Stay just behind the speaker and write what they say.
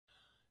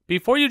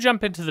Before you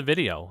jump into the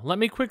video, let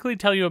me quickly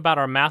tell you about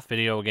our math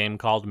video game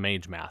called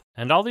Mage Math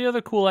and all the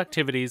other cool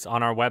activities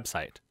on our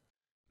website.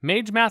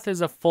 Mage Math is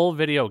a full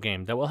video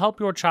game that will help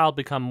your child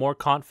become more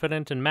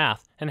confident in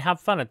math and have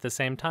fun at the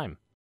same time.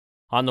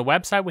 On the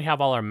website we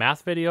have all our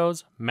math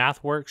videos,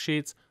 math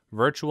worksheets,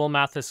 virtual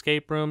math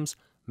escape rooms,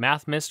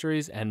 math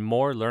mysteries, and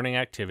more learning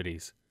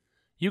activities.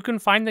 You can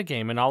find the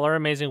game and all our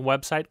amazing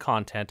website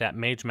content at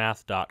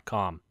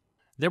magemath.com.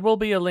 There will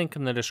be a link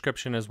in the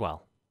description as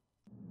well.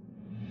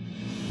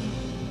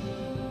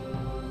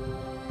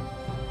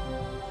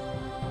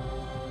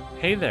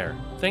 Hey there,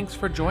 thanks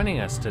for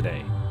joining us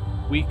today.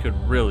 We could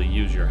really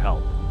use your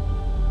help.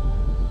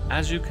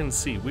 As you can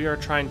see, we are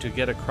trying to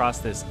get across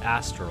this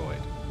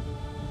asteroid.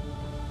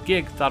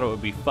 Gig thought it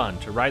would be fun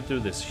to ride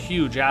through this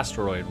huge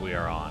asteroid we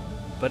are on,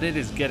 but it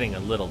is getting a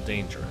little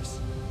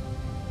dangerous.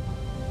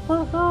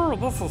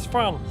 This is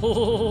fun.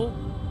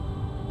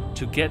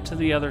 To get to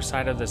the other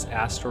side of this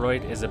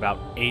asteroid is about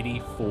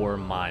 84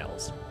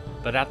 miles,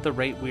 but at the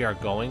rate we are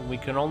going, we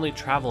can only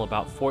travel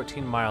about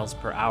 14 miles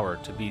per hour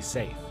to be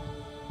safe.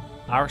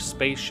 Our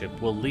spaceship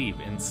will leave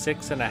in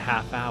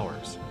 6.5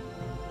 hours.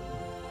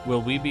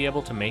 Will we be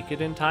able to make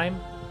it in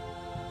time?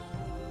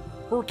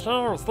 Who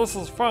cares? This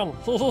is fun.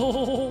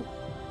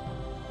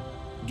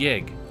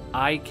 Gig,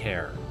 I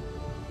care.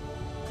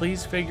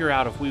 Please figure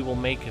out if we will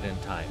make it in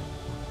time.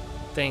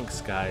 Thanks,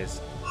 guys.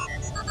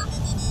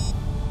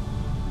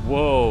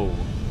 Whoa,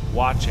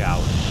 watch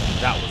out.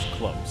 That was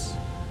close.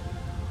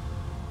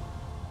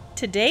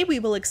 Today we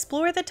will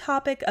explore the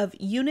topic of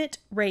unit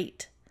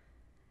rate.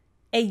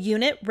 A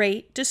unit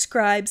rate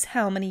describes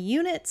how many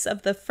units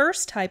of the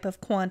first type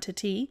of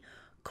quantity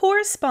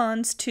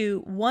corresponds to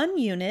 1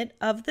 unit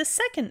of the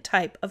second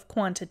type of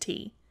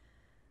quantity.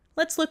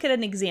 Let's look at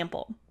an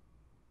example.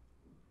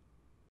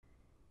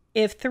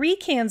 If 3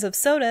 cans of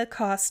soda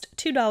cost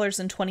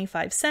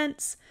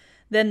 $2.25,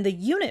 then the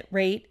unit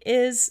rate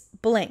is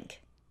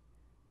blank.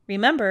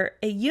 Remember,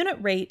 a unit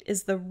rate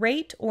is the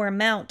rate or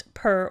amount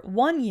per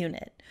 1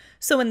 unit.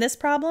 So in this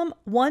problem,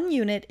 1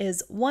 unit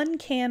is 1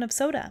 can of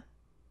soda.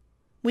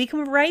 We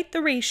can write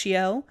the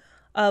ratio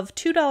of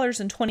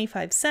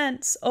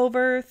 $2.25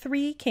 over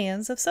 3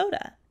 cans of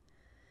soda.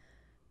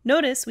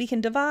 Notice we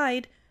can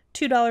divide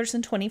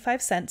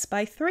 $2.25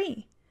 by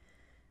 3.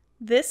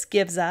 This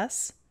gives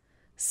us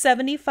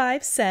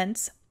 75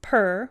 cents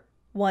per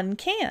 1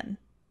 can.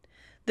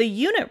 The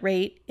unit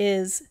rate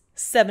is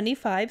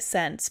 75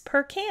 cents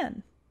per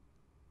can.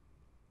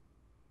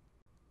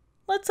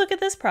 Let's look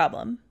at this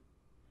problem.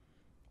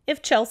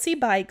 If Chelsea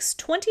bikes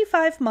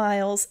 25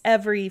 miles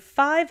every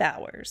 5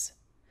 hours,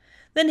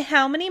 then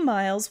how many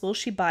miles will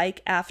she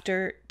bike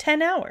after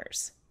 10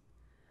 hours?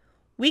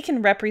 We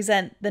can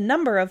represent the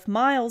number of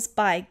miles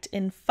biked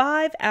in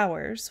 5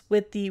 hours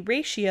with the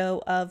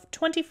ratio of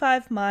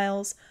 25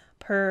 miles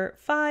per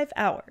 5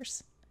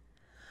 hours.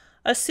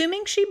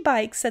 Assuming she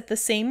bikes at the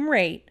same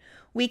rate,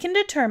 we can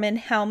determine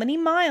how many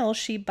miles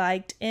she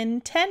biked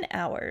in 10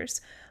 hours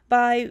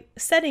by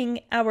setting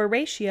our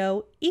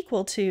ratio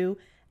equal to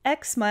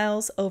X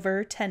miles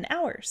over 10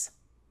 hours.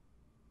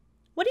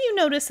 What do you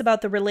notice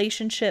about the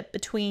relationship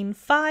between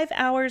 5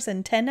 hours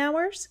and 10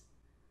 hours?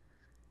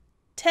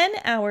 10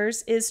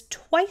 hours is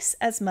twice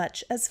as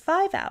much as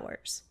 5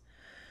 hours.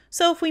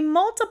 So if we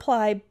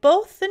multiply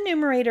both the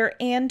numerator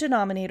and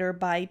denominator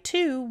by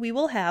 2, we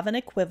will have an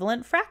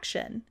equivalent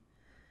fraction.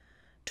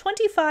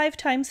 25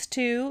 times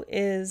 2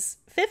 is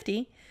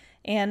 50,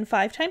 and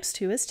 5 times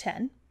 2 is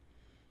 10.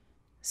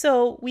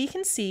 So we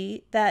can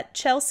see that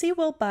Chelsea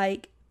will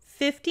bike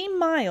 50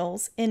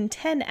 miles in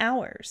 10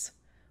 hours.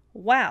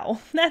 Wow,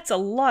 that's a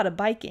lot of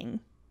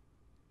biking.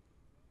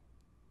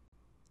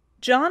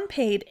 John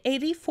paid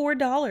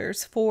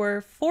 $84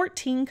 for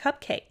 14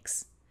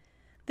 cupcakes.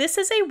 This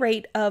is a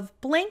rate of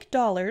blank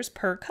dollars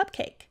per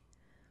cupcake.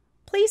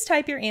 Please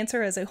type your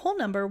answer as a whole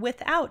number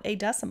without a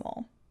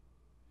decimal.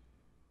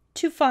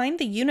 To find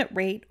the unit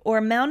rate or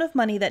amount of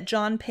money that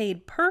John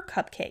paid per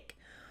cupcake,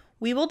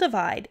 we will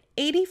divide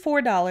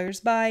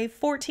 $84 by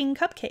 14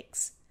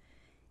 cupcakes.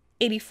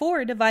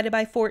 84 divided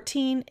by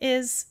 14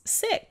 is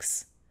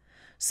 6.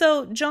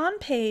 So John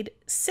paid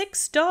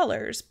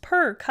 $6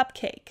 per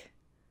cupcake.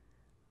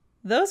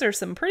 Those are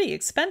some pretty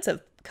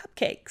expensive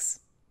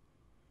cupcakes.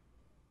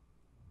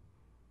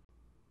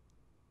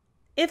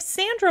 If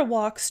Sandra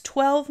walks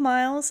 12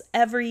 miles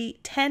every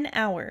 10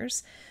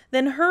 hours,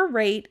 then her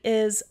rate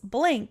is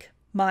blank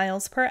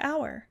miles per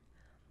hour.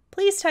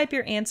 Please type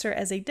your answer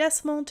as a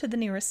decimal to the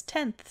nearest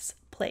tenths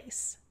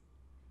place.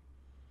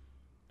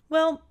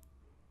 Well,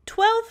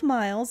 12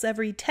 miles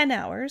every 10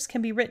 hours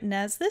can be written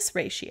as this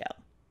ratio.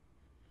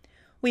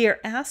 We are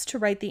asked to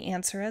write the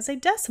answer as a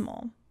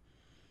decimal.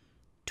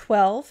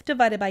 12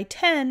 divided by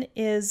 10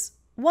 is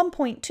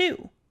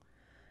 1.2,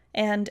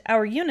 and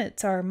our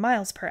units are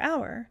miles per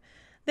hour.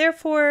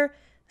 Therefore,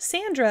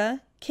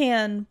 Sandra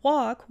can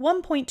walk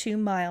 1.2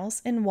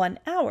 miles in 1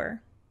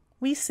 hour.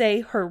 We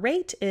say her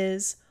rate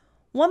is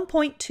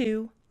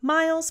 1.2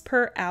 miles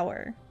per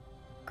hour.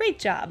 Great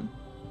job!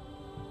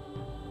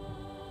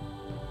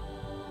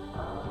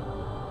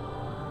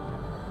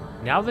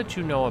 Now that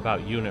you know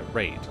about unit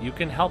rate, you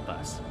can help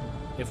us.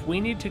 If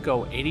we need to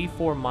go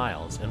 84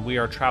 miles and we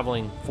are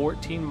traveling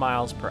 14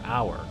 miles per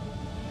hour,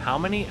 how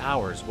many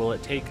hours will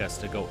it take us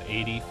to go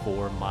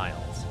 84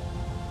 miles?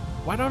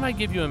 Why don't I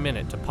give you a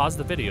minute to pause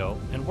the video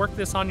and work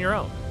this on your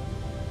own?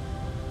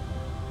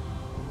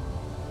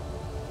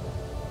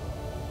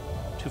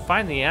 To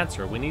find the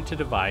answer, we need to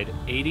divide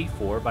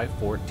 84 by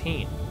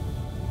 14.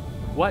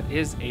 What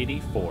is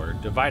 84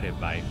 divided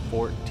by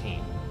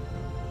 14?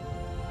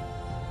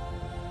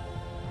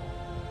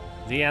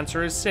 The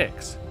answer is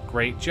 6.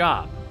 Great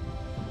job!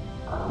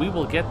 We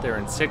will get there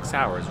in 6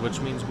 hours, which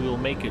means we will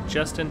make it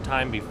just in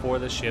time before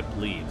the ship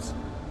leaves.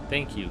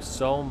 Thank you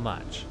so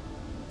much.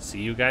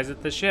 See you guys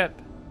at the ship.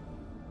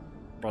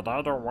 But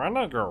I don't want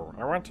to go.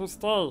 I want to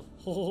stay.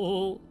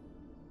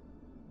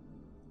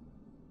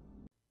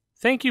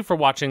 Thank you for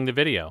watching the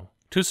video.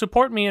 To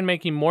support me in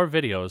making more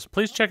videos,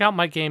 please check out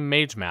my game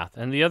Mage Math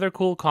and the other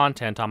cool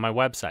content on my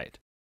website.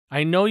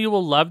 I know you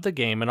will love the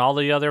game and all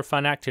the other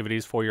fun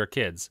activities for your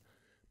kids.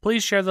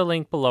 Please share the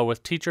link below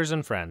with teachers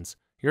and friends.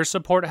 Your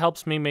support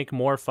helps me make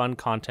more fun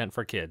content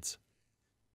for kids.